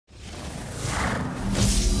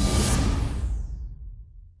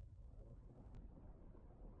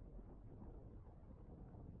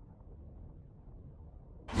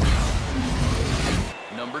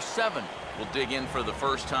Number 7 will dig in for the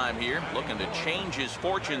first time here, looking to change his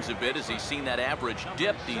fortunes a bit as he's seen that average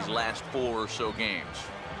dip these last 4 or so games.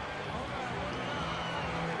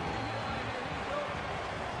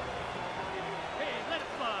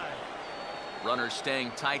 Runners staying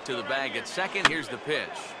tight to the bag at second. Here's the pitch.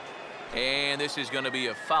 And this is going to be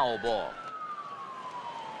a foul ball.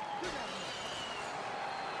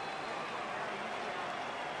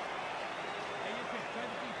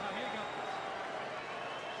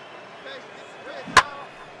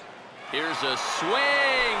 Here's a swing,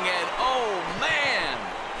 and oh man!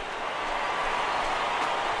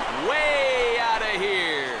 Way out of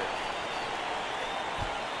here.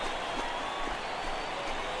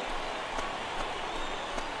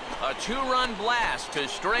 A 2-run blast to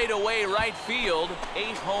straightaway right field.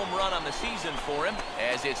 8th home run on the season for him,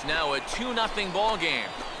 as it's now a 2-0 ball game.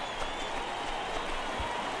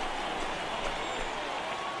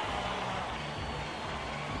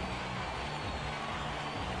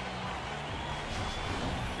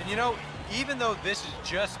 And you know, even though this is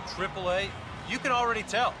just AAA, you can already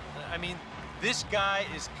tell. I mean, this guy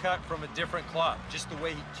is cut from a different cloth. Just the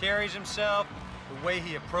way he carries himself, the way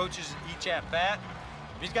he approaches each at-bat.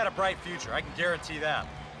 He's got a bright future, I can guarantee that.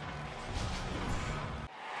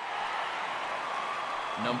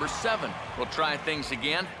 Number 7 will try things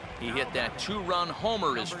again. He hit that 2-run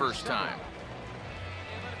homer his first time.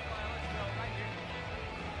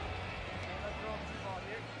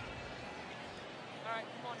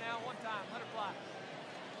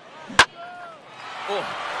 Oh,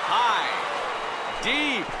 high,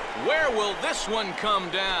 deep. Where will this one come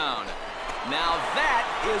down? Now that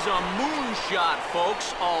is a moonshot,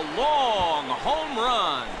 folks. A long home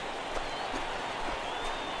run.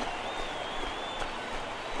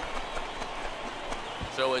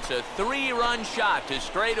 So it's a 3-run shot to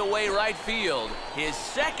straightaway right field. His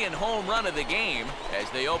second home run of the game as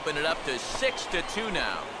they open it up to 6-2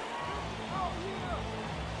 now.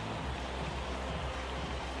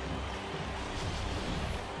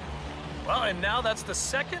 Well, and now that's the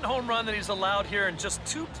second home run that he's allowed here in just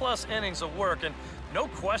 2+ innings of work. And no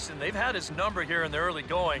question, they've had his number here in the early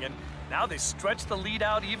going, and now they stretch the lead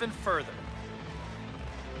out even further.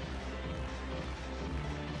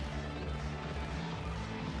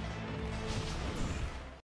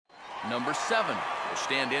 Number 7 will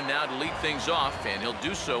stand in now to lead things off, and he'll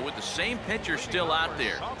do so with the same pitcher still out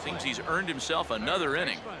there. Seems he's earned himself another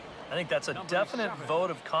inning. I think that's a definite vote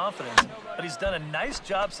of confidence, but he's done a nice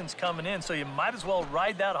job since coming in, so you might as well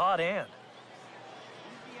ride that hot hand.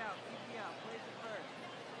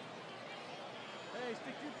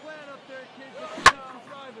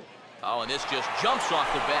 Oh, and this just jumps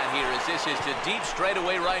off the bat here as this is to deep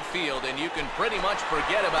straightaway right field, and you can pretty much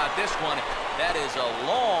forget about this one. That is a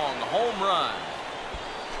long home run.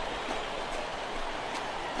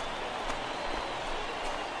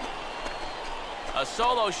 A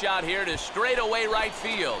solo shot here to straightaway right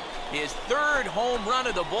field. His 3rd home run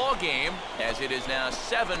of the ball game, as it is now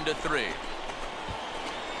 7-3.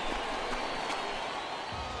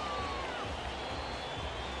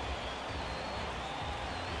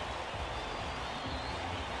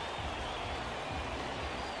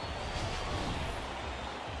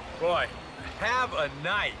 Boy, have a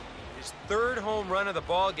night. His 3rd home run of the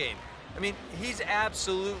ball game. I mean, he's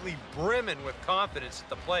absolutely brimming with confidence at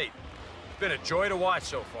the plate. It's been a joy to watch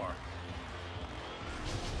so far.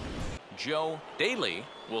 Joe Daly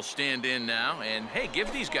will stand in now, and hey,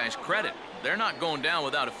 give these guys credit. They're not going down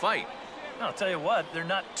without a fight. I'll tell you what, they're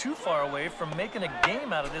not too far away from making a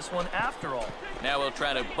game out of this one after all. Now he'll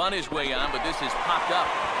try to bunt his way on, but this is popped up,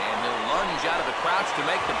 and he'll lunge out of the crouch to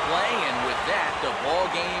make the play, and with that, the ball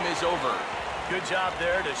game is over. Good job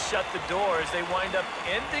there to shut the door as they wind up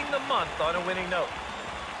ending the month on a winning note.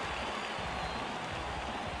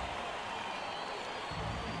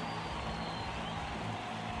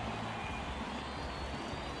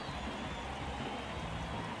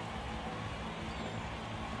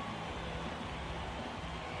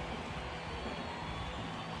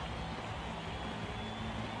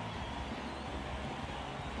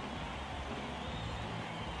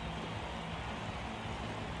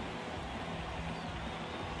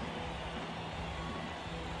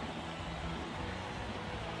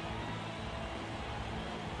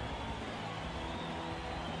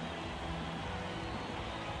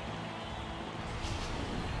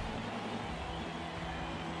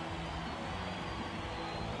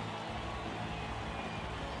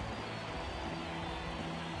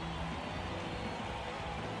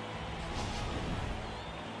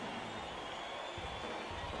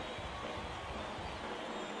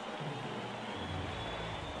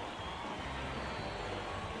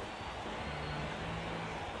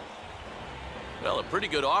 Well, a pretty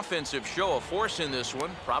good offensive show of force in this one.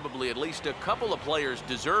 Probably at least a couple of players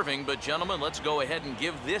deserving. But, gentlemen, let's go ahead and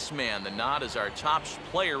give this man the nod as our top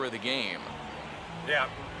player of the game. Yeah,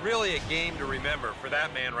 really a game to remember for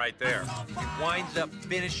that man right there. He winds up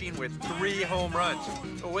finishing with 3 home runs.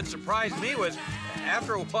 But what surprised me was,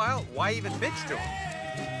 after a while, why even pitch to him?